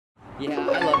Yeah,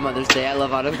 I love Mother's Day. I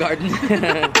love Olive Garden.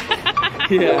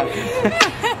 Yeah.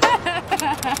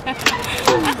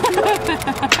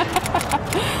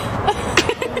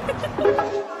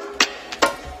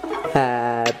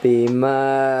 Happy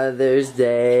Mother's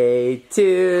Day to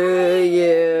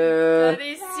you. What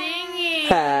is singing?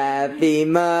 Happy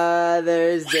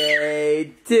Mother's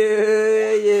Day to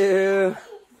you.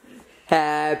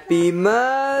 Happy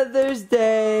Mother's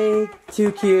Day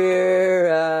to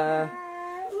Kira.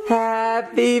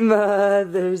 Happy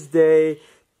Mother's Day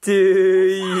to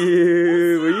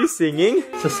you. Were you singing?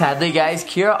 So sadly, guys,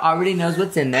 Kira already knows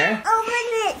what's in there. Open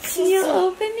it. Can you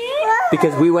open it?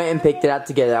 Because we went and picked it out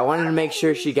together. I wanted to make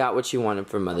sure she got what she wanted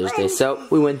for Mother's Day. So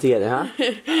we went together, huh?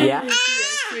 Yeah?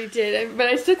 Yes, we did. But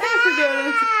I still kind of forget what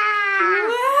it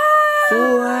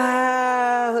was.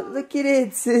 Wow! Look at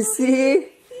it, Sissy.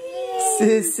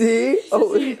 Sissy.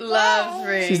 Oh, She loves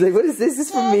rings. she's like, what is this? Is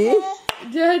this for me?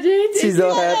 Daddy, She's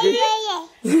all happy.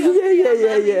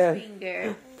 Yeah.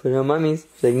 Finger. Put it on mommy's.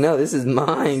 She's like, no, this is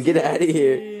mine. Get out of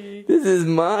here. This is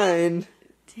mine.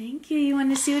 Thank you. You want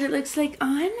to see what it looks like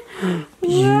on?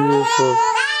 Beautiful.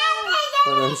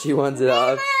 Oh no, she wants it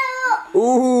off.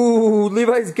 Ooh,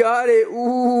 Levi's got it.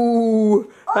 Ooh.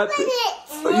 Open it.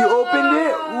 You opened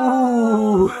it?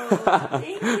 Ooh.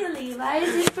 Thank you, Levi.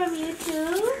 Is it from you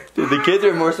too? Dude, the kids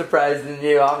are more surprised than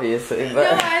you, obviously. But.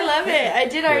 No, I love it. I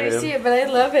did already see it, but I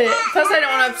love it. Plus, I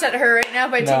don't want to upset her right now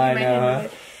by taking my hand away.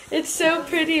 It's so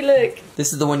pretty. Look.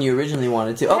 This is the one you originally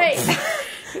wanted to. Oh. Hey.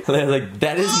 They're like,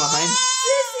 that is mine.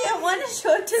 Sissy, I want to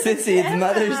show it to the Sissy, it's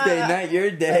Mother's Day, not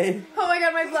your day. Oh my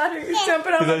god, my bladder. You're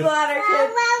jumping on my bladder,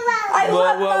 kid. I Whoa,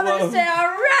 love whoa, Mother's whoa. Day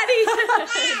already.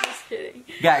 Just kidding.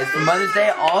 Guys, for Mother's Day,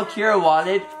 all Kira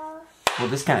wanted, well,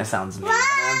 this kind of sounds mean,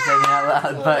 I'm saying it out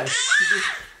loud, but she just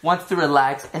wants to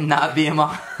relax and not be a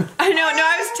mom. I know, no,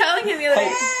 I was telling him the other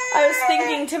day, I was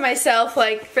thinking to myself,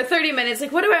 like, for 30 minutes,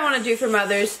 like, what do I want to do for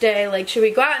Mother's Day? Like, should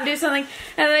we go out and do something?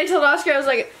 And then I told Oscar, I was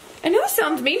like, I know it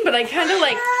sounds mean, but I kind of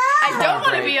like, I don't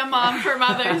want to be a mom for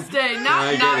Mother's Day. Not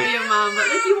be a mom, but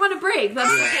like, you want a break. That's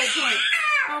the whole point.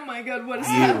 Oh my god, what is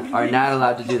happening? You are not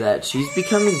allowed to do that. She's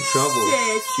becoming trouble.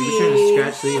 Sissy. She was trying to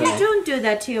scratch Levi. You don't do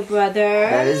that to your brother.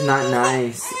 That is not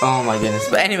nice. Oh my goodness.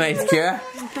 But anyways, Kira.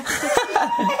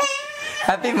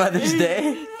 Happy Mother's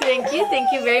Day. Thank you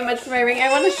very much for my ring. I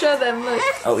want to show them, look.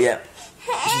 Oh yeah.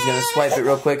 She's gonna swipe it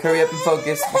real quick. Hurry up and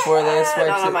focus before they swipe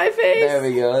it. On my face. There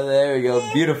we go. There we go.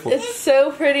 Beautiful. It's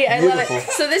so pretty. I love Beautiful.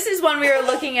 it. So this is one we were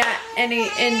looking at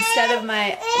instead of my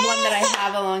one that I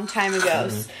have a long time ago.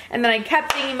 And then I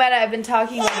kept thinking about it. I've been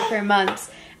talking about it for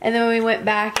months. And then we went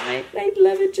back and I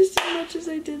love it just as much as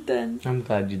I did then. I'm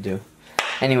glad you do.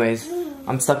 Anyways,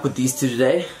 I'm stuck with these two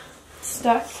today.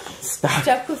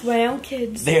 Stuck with my own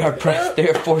kids. They are forced. They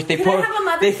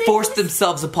forced kiss?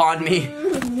 themselves upon me.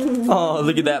 Oh,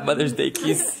 look at that Mother's Day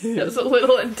kiss. That was a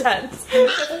little intense.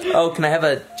 Oh, can I have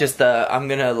I'm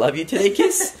gonna love you today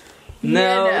kiss?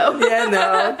 No. Yeah,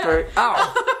 no.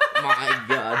 Oh my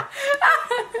god.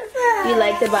 You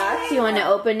like the box? You want to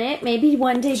open it? Maybe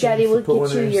one day Daddy will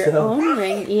get you your own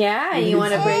ring. Yeah, you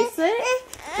want a bracelet?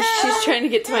 She's trying to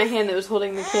get to my hand that was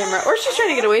holding the camera. Or she's trying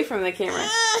to get away from the camera.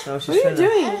 No, she's What are you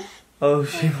doing? Oh,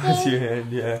 she wants your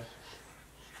hand, yeah.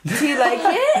 Do you like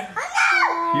it?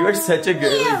 You are such a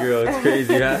girly girl. It's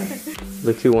crazy, huh?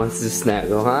 Look who wants to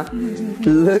snuggle, huh?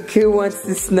 Look who wants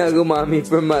to snuggle mommy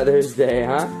for Mother's Day,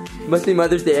 huh? Must be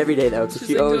Mother's Day every day, though, because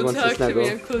she always wants to snuggle.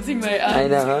 I'm closing my eyes. I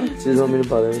know, huh? She doesn't want me to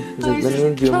bother her. She's like, let me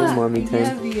enjoy my mommy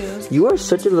time. You are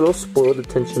such a little spoiled,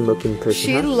 attention-looking person,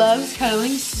 She loves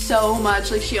cuddling so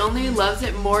much. Like, she only loves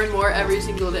it more and more every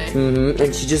single day.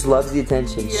 And she just loves the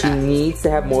attention. Yeah. She needs to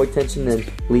have more attention than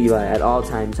Levi at all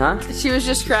times, huh? She was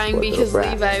just crying Poor because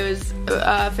little brat. Levi was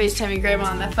FaceTiming Grandma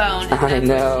on the phone. And I that's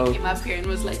know. why she came up here and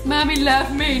was like, Mommy,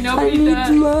 love me. I Nobody need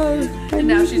does. love. And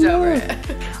now she's over it.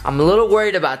 I'm a little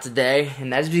worried about today,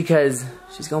 and that's because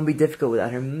she's gonna be difficult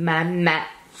without her mama.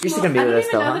 She's still gonna be with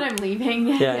us though, I don't huh? even know that I'm leaving.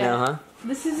 Yeah, I know, huh?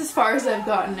 This is as far as I've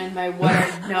gotten in my what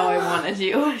I know I want to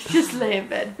do. Just lay in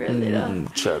bed for a little.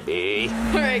 Chubby.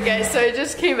 Alright guys, so I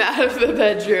just came out of the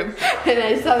bedroom and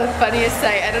I saw the funniest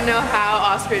sight. I don't know how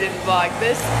Oscar didn't vlog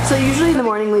this. So usually in the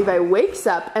morning Levi wakes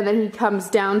up and then he comes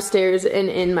downstairs and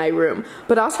in my room.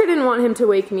 But Oscar didn't want him to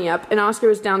wake me up and Oscar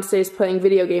was downstairs playing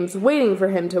video games waiting for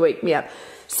him to wake me up.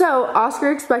 So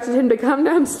Oscar expected him to come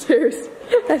downstairs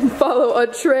and follow a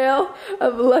trail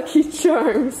of Lucky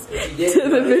Charms to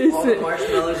the basement. All the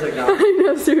marshmallows are gone. I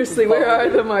know, seriously, where are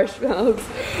the marshmallows?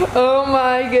 Oh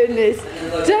my goodness.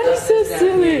 Daddy's so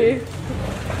silly.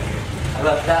 I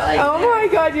left that like. Oh my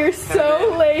god, you're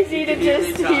so lazy to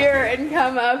just hear and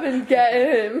come up and get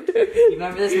him. You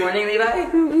remember this morning,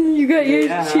 Levi? You got your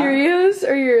Cheerios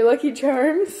or your Lucky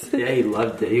Charms? Yeah, he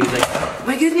loved it. He was like,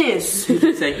 my goodness. He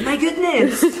was like, my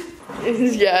goodness.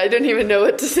 Yeah, I don't even know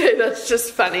what to say. That's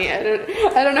just funny. I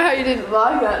don't know how you didn't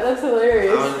vlog that. That's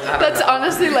hilarious. That's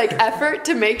honestly like effort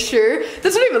to make sure.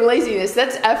 That's not even laziness.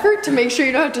 That's effort to make sure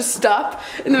you don't have to stop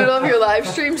in the middle of your live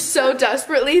stream so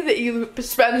desperately that you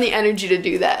spend the energy to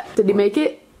do that. Did he make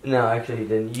it? No, actually he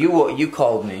didn't. You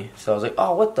called me, so I was like,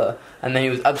 oh, what the? And then he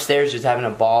was upstairs just having a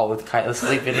ball with Kyla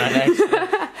sleeping right next to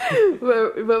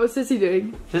him. What was Sissy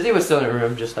doing? Sissy was still in her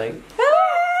room, just like.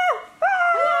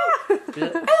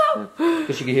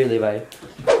 Because she could hear Levi.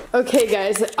 Okay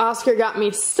guys, Oscar got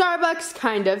me Starbucks,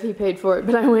 kind of. He paid for it,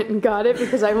 but I went and got it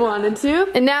because I wanted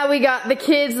to. And now we got the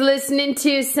kids listening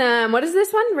to some, what is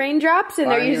this one? Raindrops?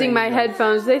 And they're using my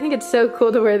headphones. They think it's so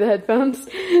cool to wear the headphones.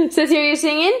 Sissy, are you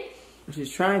singing?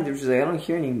 She's trying to, she's like, I don't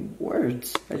hear any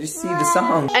words. I just see the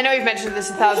song. I know we've mentioned this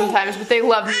 1,000 times, but they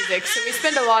love music, so we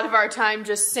spend a lot of our time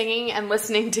just singing and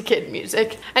listening to kid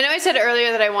music. I know I said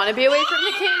earlier that I want to be away from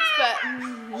the kids,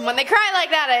 but when they cry like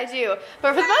that, I do.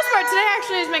 But for the most part, today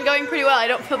actually has been going pretty well. I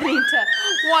don't feel the need to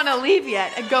want to leave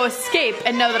yet and go escape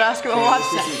and know that Oscar will watch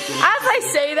them. As I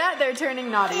say that, they're turning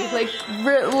naughty. Like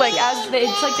as they,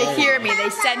 it's like they hear me, they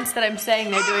sense that I'm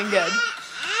saying they're doing good.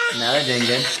 Now they're doing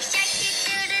good.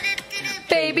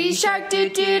 Baby shark, do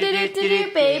do do do do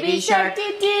do. Baby shark,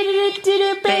 do do do do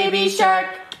do. Baby shark.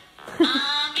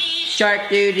 Shark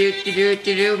do do do do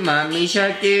do do. Mommy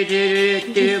shark do do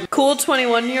do do. Cool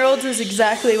 21-year-olds is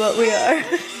exactly what we are.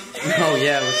 Oh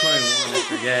yeah, we're 21. I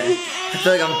forget. I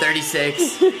feel like I'm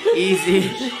 36.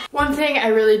 Easy. One thing I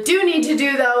really do need to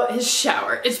do though is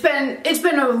shower. It's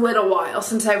been a little while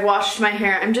since I've washed my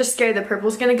hair. I'm just scared the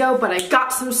purple's gonna go, but I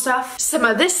got some stuff. Some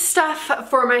of this stuff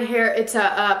for my hair. It's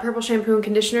a purple shampoo and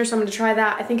conditioner, so I'm gonna try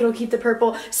that. I think it'll keep the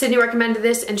purple. Sydney recommended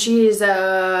this, and she's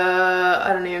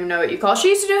I don't even know what you call. She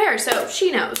used to do hair, so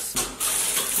she knows.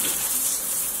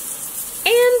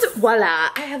 And voila,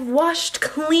 I have washed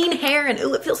clean hair and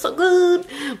ooh, it feels so good.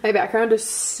 My background is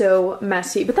so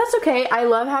messy, but that's okay. I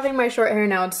love having my short hair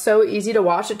now. It's so easy to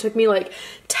wash. It took me like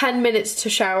 10 minutes to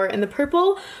shower and the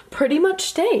purple pretty much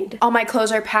stayed. All my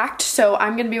clothes are packed, so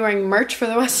I'm gonna be wearing merch for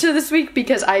the rest of this week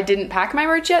because I didn't pack my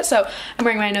merch yet, so I'm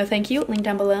wearing my no thank you, link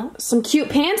down below. Some cute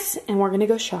pants, and we're gonna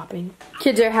go shopping.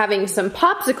 Kids are having some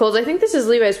popsicles. I think this is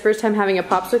Levi's first time having a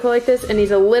popsicle like this, and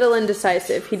he's a little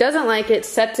indecisive. He doesn't like it,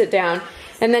 sets it down,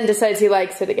 and then decides he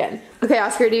likes it again. Okay,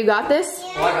 Oscar, do you got this?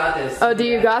 Oh, I got this. Oh, do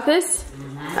you got this?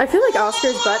 I feel like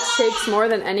Oscar's butt shakes more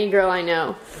than any girl I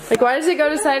know. Like, why does it go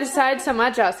to side so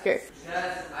much, Oscar?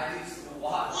 Because I do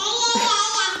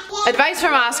squats. Advice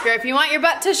from Oscar, if you want your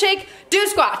butt to shake, do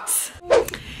squats.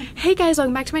 Hey guys,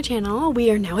 welcome back to my channel.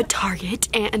 We are now at Target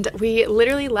and we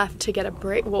literally left to get a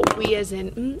break. Well, we as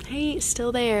in, hey,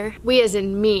 still there. We as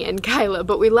in me and Kyla,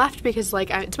 but we left because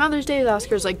like it's Mother's Day.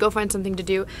 Oscar's like, go find something to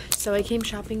do. So I came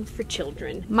shopping for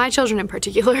children. My children in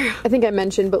particular. I think I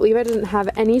mentioned, but Levi doesn't have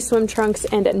any swim trunks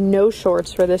and no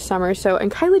shorts for this summer. So,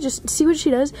 and Kyla just, see what she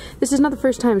does? This is not the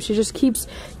first time. She just keeps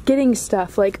getting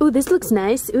stuff like, oh, this looks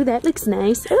nice. Oh, that looks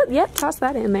nice. Oh, yeah, toss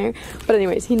that in there. But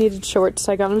anyways, he needed shorts.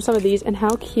 So I got him some of these, and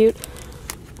how cute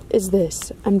is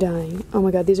this? I'm dying. Oh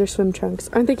my god, these are swim trunks.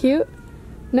 Aren't they cute?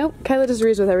 Nope, Kyla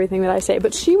disagrees with everything that I say,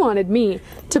 but she wanted me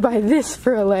to buy this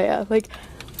for Alea. Like,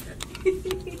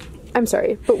 I'm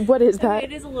sorry, but what is that?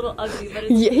 It is a little ugly, but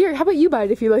it's yeah, here, how about you buy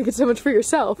it if you like it so much for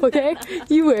yourself, okay?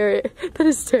 You wear it. That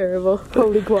is terrible.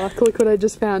 Holy guac, look what I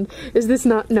just found. Is this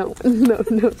not, no,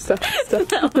 stop.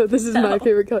 No, this is my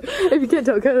favorite color. If you can't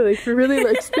tell, Kyla like, really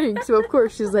likes pink, so of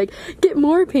course she's like, get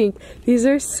more pink. These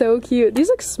are so cute. These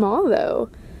look small though.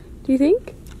 Do you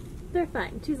think? they're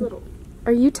fine. She's little.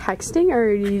 Are you texting or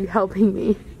are you helping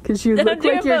me? Because you look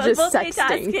like you're just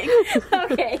sexting.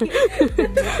 Okay.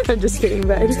 I'm just kidding,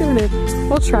 but I just gonna,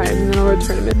 we'll try it and then I'll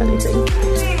return him if anything.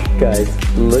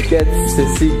 Guys, look at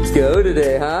Sissy go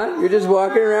today, huh? You're just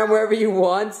walking around wherever you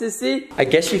want, Sissy? I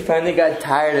guess she finally got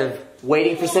tired of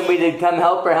waiting for somebody to come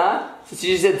help her, huh? So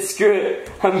she just said, screw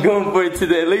it, I'm going for it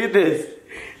today. Look at this.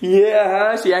 Yeah,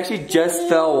 huh? She actually just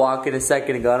fell walking a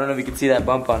second ago. I don't know if you can see that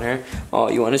bump on her. Oh,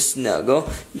 you want to snuggle?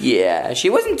 Yeah,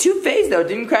 she wasn't too phased though.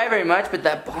 Didn't cry very much, but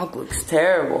that bonk looks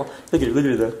terrible. Look at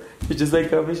her though. She's just like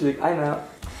coming. She's like, I'm out.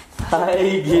 Hi,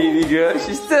 baby girl.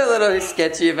 She's still a little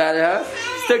sketchy about it, huh?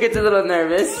 Still gets a little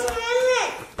nervous.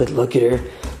 But look at her.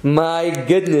 My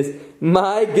goodness.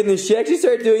 My goodness, she actually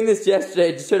started doing this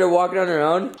yesterday. Just started walking on her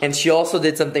own. And she also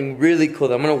did something really cool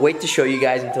that I'm gonna wait to show you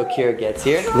guys until Kira gets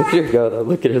here. Look at her go though,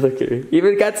 look at her, look at her.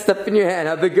 Even got stuff in your hand,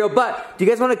 huh, big girl? But, do you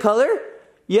guys want to color?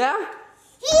 Yeah?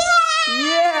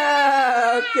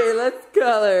 Yeah! Okay, let's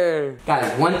color.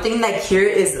 Guys, one thing that Kira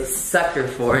is a sucker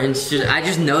for, and I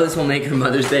just know this will make her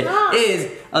Mother's Day,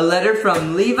 is a letter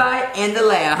from Levi and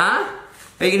Alea, huh?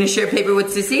 Are you gonna share paper with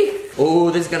Sissy?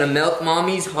 Oh, this is gonna melt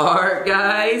Mommy's heart,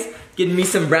 guys. Give me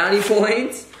some brownie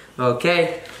points.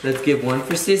 Okay, let's give one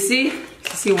for Sissy.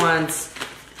 Sissy wants,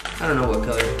 I don't know what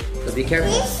color, but be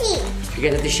careful. Sissy. You're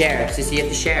gonna have to share. Sissy, you have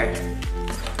to share.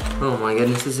 Oh my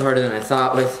goodness, this is harder than I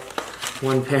thought with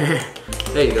one parent.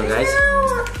 There you go, guys.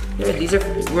 Yeah,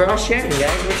 we're all sharing,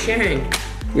 guys. We're sharing.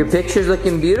 Your picture's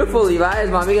looking beautiful, Levi. Is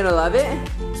Mommy gonna love it?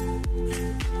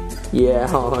 Yeah,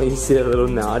 oh, you see a little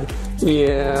nod.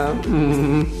 Yeah.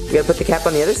 You gotta put the cap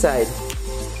on the other side.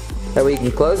 That way you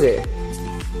can close it.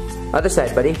 Other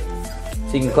side, buddy.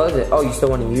 So you can close it. Oh, you still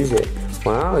want to use it.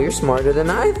 Wow, you're smarter than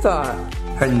I thought.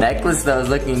 Her necklace, though, is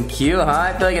looking cute, huh?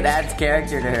 I feel like it adds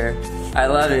character to her. I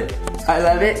love it. I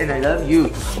love it, and I love you.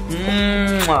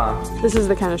 Mwah. This is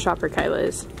the kind of shopper Kyla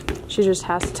is. She just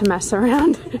has to mess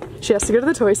around. She has to go to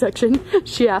the toy section.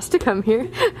 She has to come here.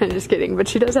 I'm just kidding, but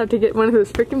she does have to get one of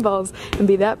those freaking balls and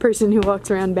be that person who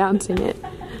walks around bouncing it.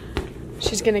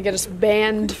 She's gonna get us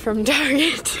banned from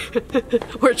Target,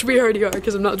 which we already are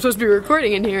because I'm not supposed to be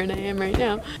recording in here, and I am right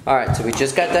now. All right, so we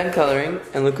just got done coloring,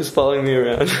 and look who's following me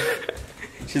around.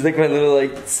 She's like my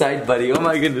little side buddy. Oh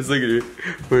my goodness, look at her.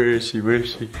 Where is she? Where is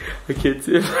she? I can't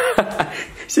see her.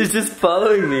 She's just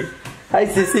following me. Hi,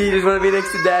 Sissy. You just want to be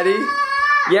next to Daddy?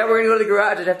 Yeah, we're gonna go to the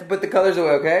garage. I have to put the colors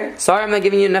away, okay? Sorry, I'm not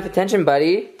giving you enough attention,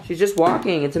 buddy. She's just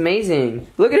walking. It's amazing.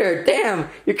 Look at her. Damn,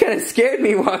 you kind of scared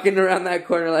me walking around that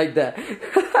corner like that.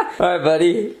 All right,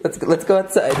 buddy. Let's go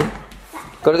outside.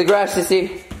 Go to the garage,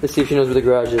 Sissy. Let's see if she knows where the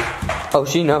garage is. Oh,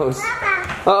 she knows.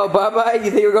 Oh, bye-bye.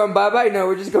 You think we're going bye-bye? No,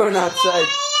 we're just going outside.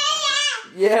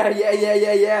 Yeah.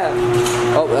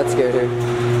 Oh, that scared her.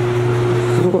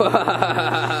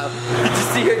 Wow. Did you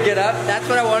see her get up? That's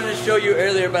what I wanted to show you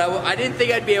earlier, but I didn't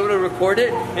think I'd be able to record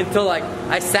it until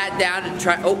I sat down and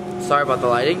tried. Oh, sorry about the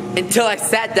lighting. Until I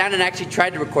sat down and actually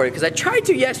tried to record it, because I tried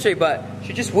to yesterday, but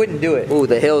she just wouldn't do it. Oh,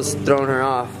 the hill's throwing her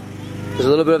off. There's a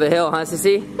little bit of a hill, huh,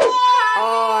 Sissy?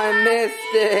 Oh, I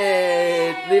missed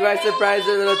it. Levi surprised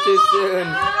her a little too soon.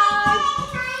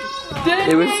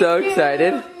 He was so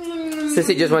excited.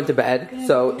 Sissy just went to bed,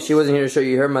 so she wasn't here to show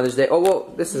you her Mother's Day. Oh,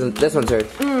 well, this one's hers.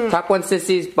 Top one's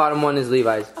Sissy's, bottom one is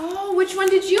Levi's. Oh, which one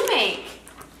did you make?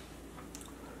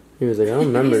 He was like, I don't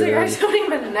remember. He's like, I don't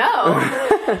even know.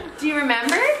 Do you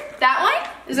remember? That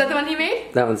one? Is that the one he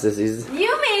made? That one's Sissy's.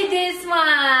 You made this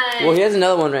one. Well, he has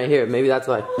another one right here. Maybe that's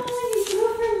why. Oh, did you do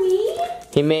it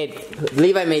for me?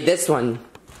 Levi made this one.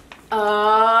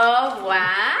 Oh,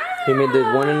 wow. He made the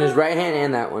one in his right hand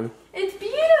and that one. It's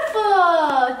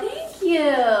beautiful. Thank you.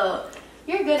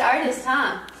 You're a good artist,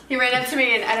 huh? He ran up to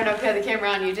me, and I don't know if you had the camera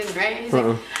on. You didn't, right? He's like,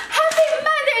 Happy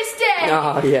Mother's Day!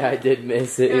 Oh, yeah, I did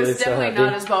miss it. It was so definitely happy.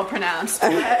 not as well pronounced.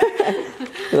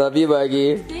 Love you,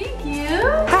 Buggy. Thank you.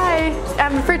 Hi.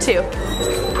 For two.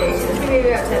 Okay, just give me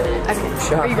about 10 minutes. Okay.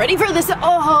 Sure. Are you ready for this? Oh,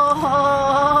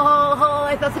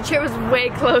 I thought the chair was way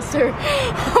closer.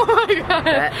 Oh my god.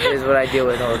 That is what I deal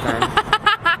with all the time.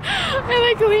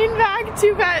 I lean back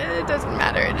too bad. It doesn't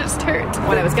matter. It just hurts.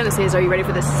 What I was gonna say is, are you ready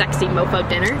for this sexy mofo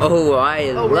dinner? Oh,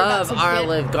 I love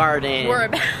Olive Garden. We're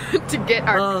about to get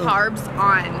our carbs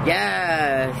on.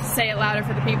 Yes. Say it louder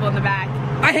for the people in the back.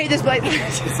 I hate this place.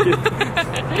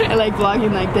 I like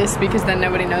vlogging like this because then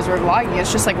nobody knows we're vlogging.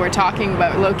 It's just like we're talking,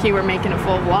 but low-key we're making a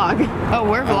full vlog. Oh,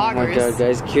 we're vloggers. Oh my god,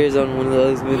 guys. Kira's on one of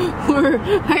those moods.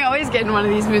 I always get in one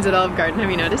of these moods at Olive Garden. Have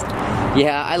you noticed?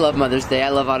 Yeah, I love Mother's Day. I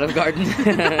love Olive Garden.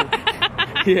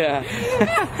 Yeah.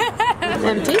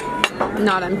 Empty?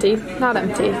 Not empty. Not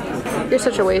empty. You're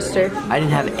such a waster. I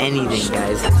didn't have anything,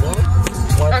 guys.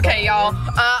 Okay, y'all.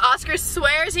 Oscar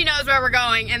swears he knows where we're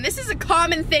going, and this is a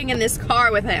common thing in this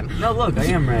car with him. No, look, I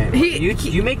am right.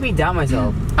 You make me doubt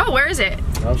myself. Oh, where is it?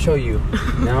 I'll show you.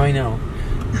 Now I know.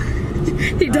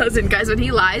 He doesn't, guys. When he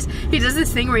lies, he does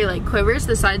this thing where he like quivers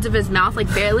the sides of his mouth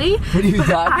like barely. What are you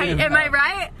talking about? Am I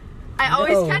right? I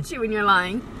always catch you when you're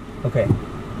lying. Okay.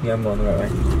 Yeah, I'm going the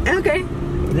right way. Okay.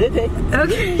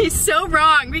 Okay, he's so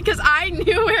wrong because I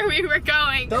knew where we were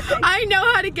going. Okay. I know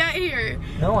how to get here.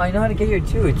 No, I know how to get here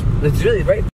too. It's really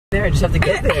right there. I just have to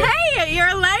get there. Hey,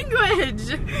 your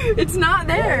language. It's not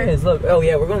there. It is. Look. Oh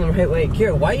yeah, we're going the right way.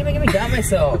 Kira, why are you making me doubt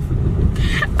myself?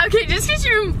 Okay, just because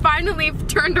you finally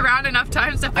turned around enough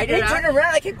times to figure it out. I didn't turn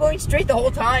around. I kept going straight the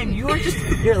whole time.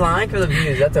 You're lying for the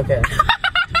views. That's okay.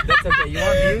 That's okay. You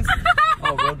want views?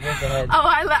 Oh, road work ahead. Oh,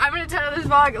 I'm gonna title this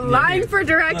vlog "Lying for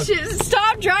Directions." Look.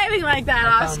 Stop driving like that,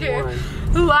 Oscar.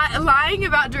 lying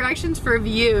about directions for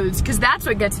views, because that's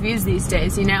what gets views these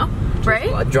days, you know?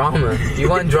 Right? Drama. You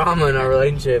want drama in our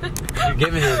relationship. You're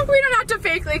giving it. We don't have to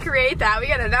fakely create that. We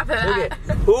got enough of that.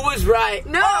 Okay. Who was right?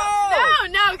 No,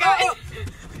 no, guys. Oh.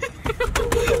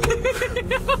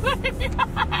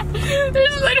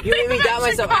 There's literally you made me doubt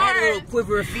myself. I had a little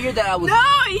quiver of fear that I was. No,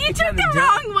 you took the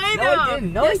wrong way though. No, I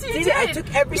didn't. No, yes, I you didn't. did. I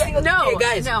took every single. No, hey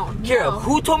guys, no, Kira,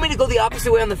 who told me to go the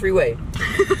opposite way on the freeway?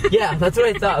 Yeah, that's what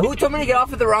I thought. Who told me to get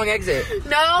off at the wrong exit?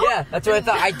 No. Yeah, that's what I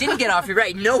thought. I didn't get off. You're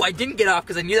right. No, I didn't get off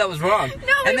because I knew that was wrong.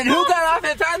 No, and then who got off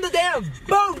and found the damn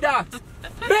boondocks?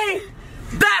 Me.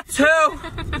 That's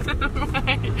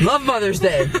who. Love Mother's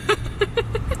Day.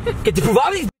 Get to prove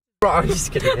all these. I'm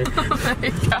just kidding. Oh my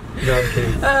God. No, I'm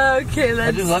kidding. Okay, let's.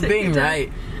 I just love being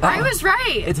right. I was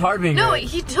right. It's hard being right. No,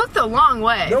 he took the long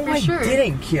way. No, for I sure.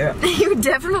 didn't, Kira. You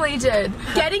definitely did.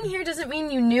 Getting here doesn't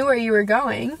mean you knew where you were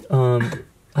going.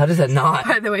 How does that not?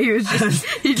 By the way,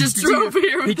 he just drove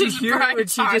here with his hear bright what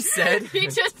she side. just said? He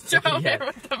just drove here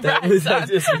with the that bright was, side. I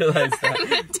just realized that.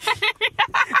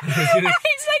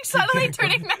 He's like suddenly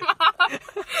turning them off.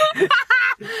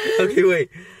 Okay,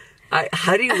 wait.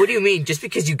 What do you mean? Just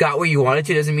because you got where you wanted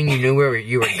to doesn't mean you knew where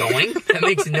you were going? That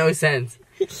makes no sense.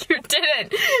 You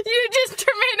didn't. You just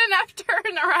made enough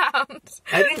turnarounds.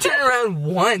 I didn't turn around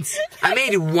once. I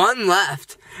made one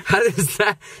left. How does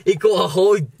that equal a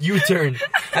whole U-turn?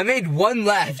 I made one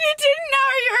left. You didn't know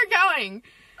where you were going.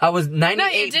 I was 98% No,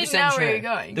 you didn't know sure. where you're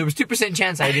going. There was 2%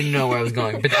 chance I didn't know where I was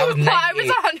going, but I was 98%. Well, I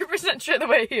was 100% sure the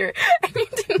way here. And you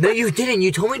didn't. No, you didn't.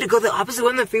 You told me to go the opposite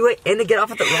way on the freeway and to get off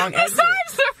at the wrong exit.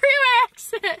 Besides the freeway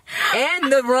exit.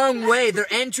 And the wrong way,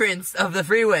 the entrance of the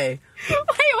freeway. Wait,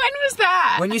 when was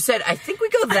that? When you said, I think we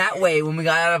go that way when we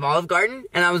got out of Olive Garden,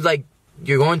 and I was like,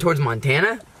 you're going towards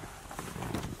Montana?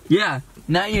 Yeah,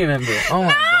 now you remember. Oh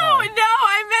my God. No,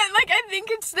 I meant like I think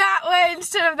it's that way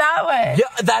instead of that way. Yeah,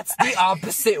 that's the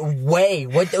opposite way.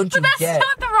 What don't you But get? that's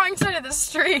not the wrong side of the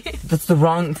street. That's the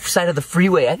wrong side of the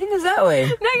freeway. I think it's that way.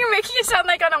 Now you're making it sound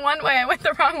like on a one way. I went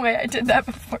the wrong way. I did that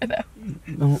before though.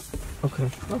 Oh, okay.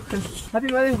 Happy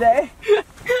Mother's Day.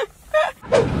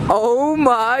 Oh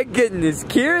my goodness,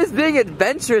 Kira's being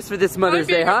adventurous for this Mother's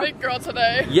Day, huh? I'm being a big girl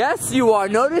today. Yes, you are.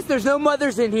 Notice there's no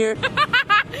mothers in here.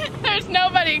 There's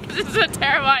nobody. This is a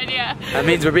terrible idea. That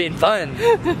means we're being fun.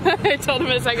 I told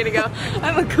him a second ago.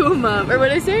 I'm a cool mom. Or what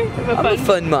did I say? I'm a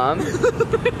fun mom.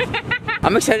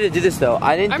 I'm excited to do this though.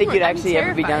 I didn't think you'd actually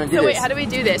ever be down to do this. So this. wait, how do we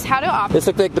do this? How do This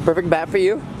looked like the perfect bat for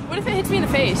you? What if it hits me in the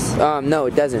face? No,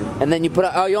 it doesn't. And then you put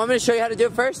oh, you want me to show you how to do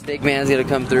it first? Big man's gonna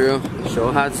come through,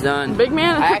 show how it's done. Big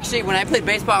man? When I played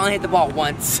baseball, I only hit the ball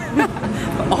once.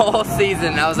 All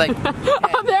season. I was like, hey.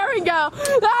 Oh, there we go.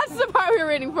 That's the part we were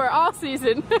waiting for all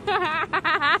season.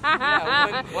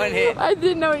 Yeah, one hit. I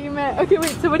didn't know what you meant. Okay, wait,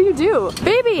 so what do you do?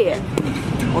 Baby!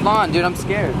 Hold on, dude, I'm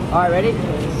scared. All right, ready?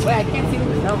 Wait, I can't see the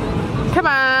no. Come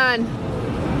on.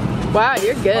 Wow,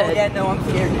 you're good. Oh, yeah, no, I'm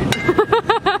scared, dude.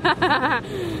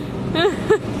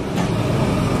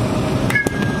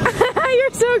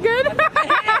 You're so good.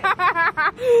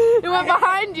 It went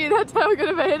behind you. That's how good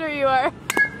of a hitter you are.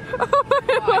 Oh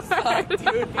my I suck,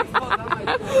 dude.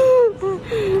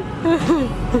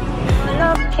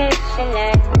 Location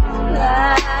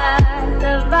and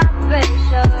the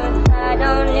vibrations I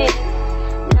don't need,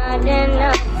 not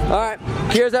enough. All right,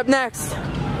 Kira's up next.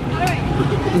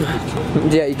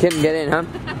 Yeah, you couldn't get in, huh?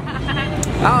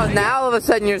 Oh, now all of a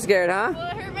sudden you're scared, huh? Will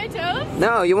it hurt my toes?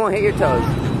 No, you won't hit your toes.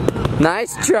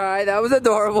 Nice try. That was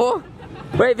adorable.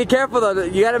 Wait, be careful though.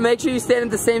 You gotta make sure you stand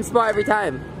at the same spot every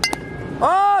time.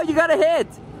 Oh, you got a hit.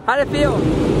 How'd it feel?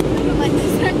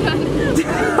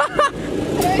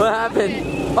 What happened?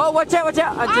 Oh, watch out, watch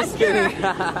out. I'm just kidding.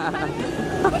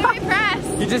 What do I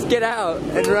press? You just get out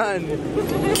and run.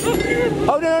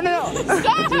 Oh, no, no, no.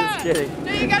 Stop! Just kidding.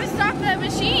 No, you gotta stop that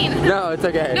machine. No, it's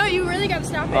okay. No, you really gotta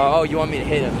stop it. Oh, you want me to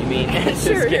hit him, you mean? Just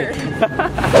Sure. kidding.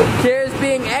 Kira's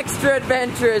being extra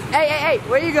adventurous. Hey, hey, hey,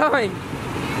 where are you going?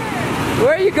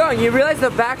 Where are you going? You realize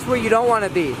the back's where you don't want to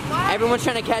be. What? Everyone's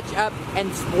trying to catch up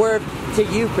and swerve to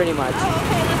you pretty much. Oh,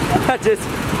 okay, let's go.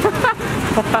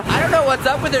 I don't know what's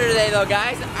up with her today though,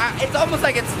 guys. It's almost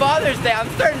like it's Father's Day. I'm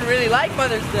starting to really like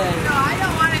Mother's Day. No, I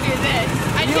don't want to do this.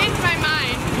 I changed my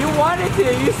mind. You wanted to,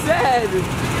 you said. No,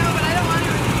 but I don't want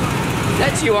to anymore.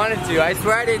 Said she wanted to. I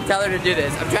swear I didn't tell her to do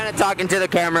this. I'm trying to talk into the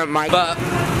camera, Mike. But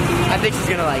I think she's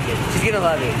gonna like it. She's gonna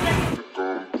love it.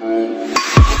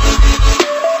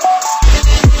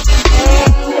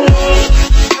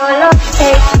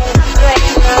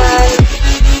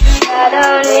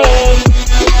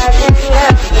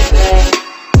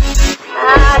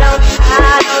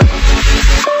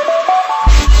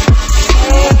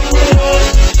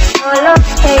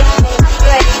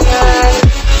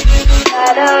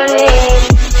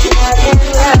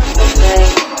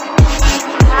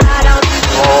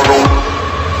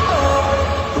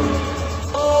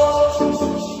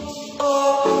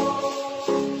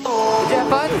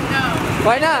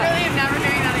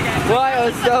 Why? It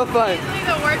was so fun. Easily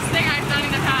the worst thing I've done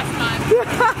in the past month.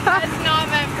 That's not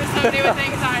meant for somebody with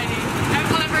anxiety. I'm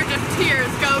on the verge of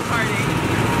tears go-karting.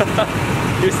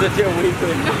 You're such a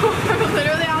weakling. No,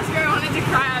 literally, Oscar, I wanted to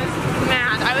cry.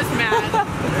 I was mad.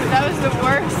 That was the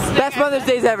worst. Best Mother's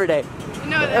Day ever day.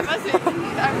 No, that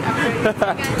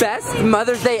wasn't. Best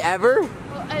Mother's Day ever?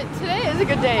 Well, today is a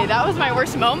good day. That was my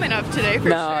worst moment of today for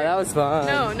sure. No, that was fun.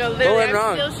 No, literally, what went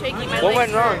wrong? I'm still shaking. My What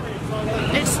legs went wrong?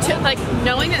 hurt. It's like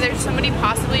knowing that there's somebody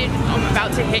possibly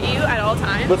about to hit you at all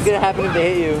times. What's gonna happen if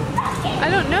they hit you? I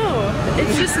don't know.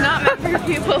 It's just not meant for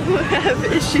people who have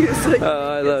issues like Oh,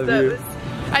 I love you.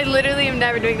 I literally am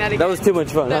never doing that again. That was too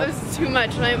much fun. That was too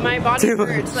much. My body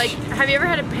hurts. Like, have you ever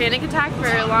had a panic attack for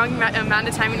a long amount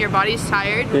of time when your body's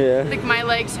tired? Yeah. Like, my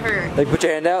legs hurt. Like, put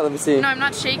your hand out. Let me see. No, I'm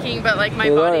not shaking, but like my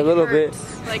You are body a little hurts.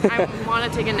 Like, I want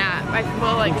to take a nap. I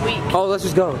feel like weak. Oh, let's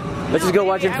just go. Let's just go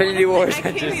watch baby, Infinity Wars.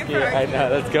 I came here for I know.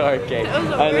 Let's go arcade. That was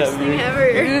the I worst love thing you.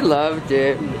 ever. You loved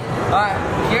it. Alright,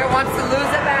 Kira wants to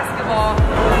lose at basketball.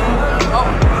 Oh.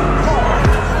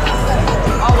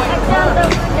 Oh, wait.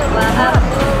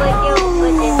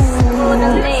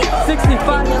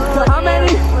 65. How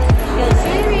many?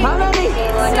 How many?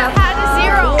 Still had a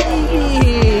 0.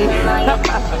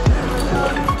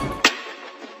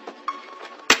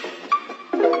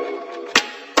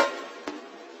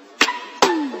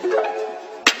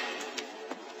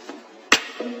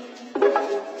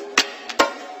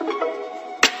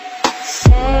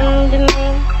 Send me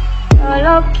your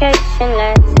location,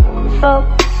 let's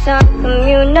focus on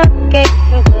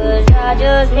communication, 'cause I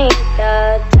just need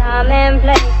the time and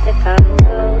place to come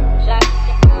through.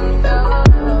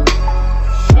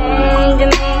 Send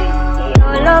me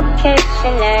your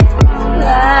location, let's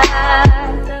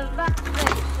ride the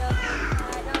vibration.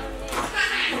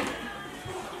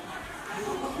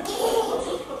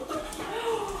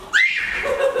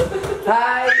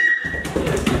 Hi.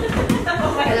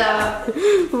 Hello.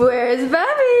 Where's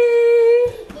Bobby?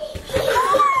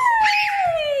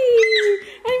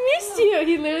 I missed you.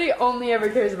 He literally only ever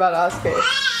cares about Oscar.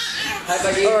 Hi,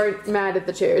 buddy. Or mad at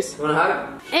the chairs. Want a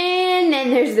hug? And then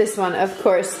there's this one, of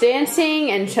course,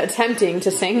 dancing and attempting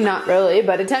to sing, not really,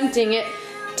 but attempting it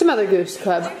to Mother Goose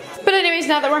Club. But anyways,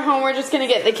 now that we're home, we're just gonna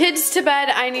get the kids to bed.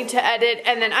 I need to edit,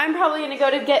 and then I'm probably gonna go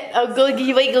to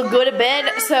go to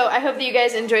bed. So I hope that you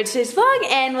guys enjoyed today's vlog,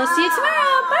 and we'll see you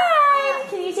tomorrow. Bye!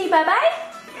 Can you say bye-bye?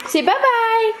 Say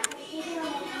bye-bye!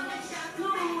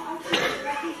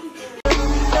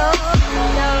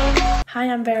 Hi,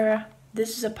 I'm Vera.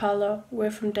 This is Apollo.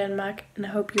 We're from Denmark, and I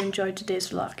hope you enjoyed today's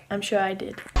vlog. I'm sure I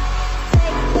did.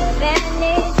 Thank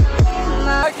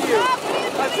you.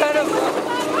 I said it.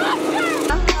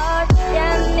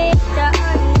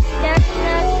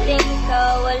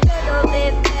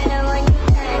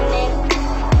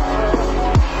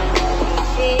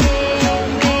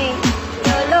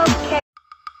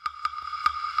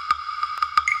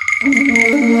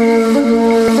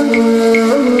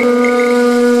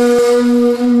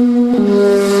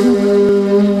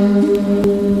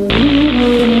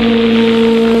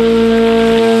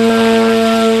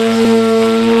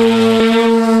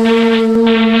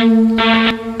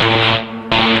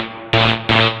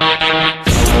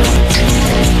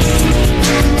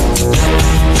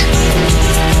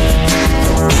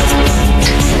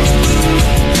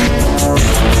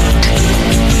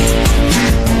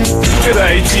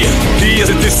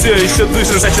 Если ты все еще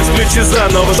дышишь, значит включи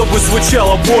заново, чтобы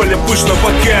звучало больно, пышно,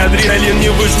 пока адреналин не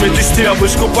выжмет из тебя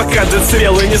вышку, пока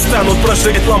децибелы не станут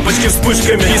прожигать лампочки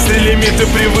вспышками. Если лимиты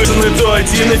превышены, то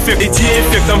один эффект, иди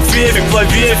эффектом фейк,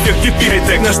 лови эффект пипи.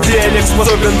 Так наш диалект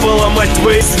способен поломать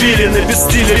твои извилины. Без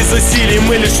стиля, без усилий,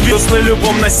 мы лишь вирус на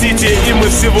любом носителе, и мы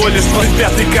всего лишь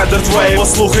 25-й кадр твоего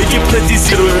слуха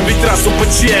гипнотизируем, ведь разум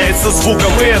подчиняется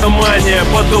звукам, и эта мания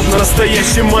подобна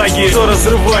настоящей магии, что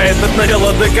разрывает от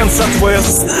начала до конца твое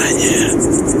сознание.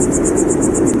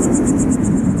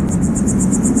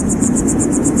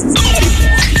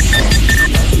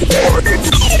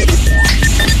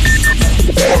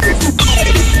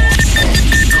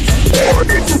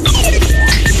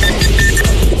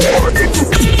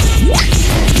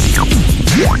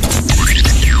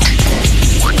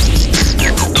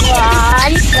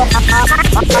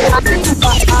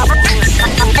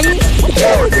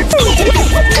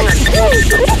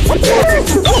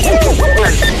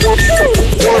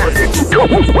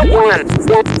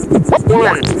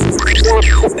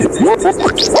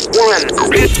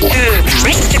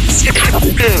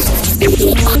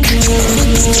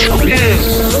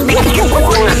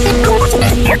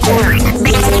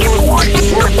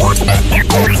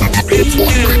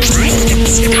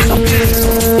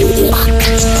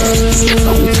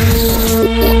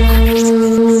 One.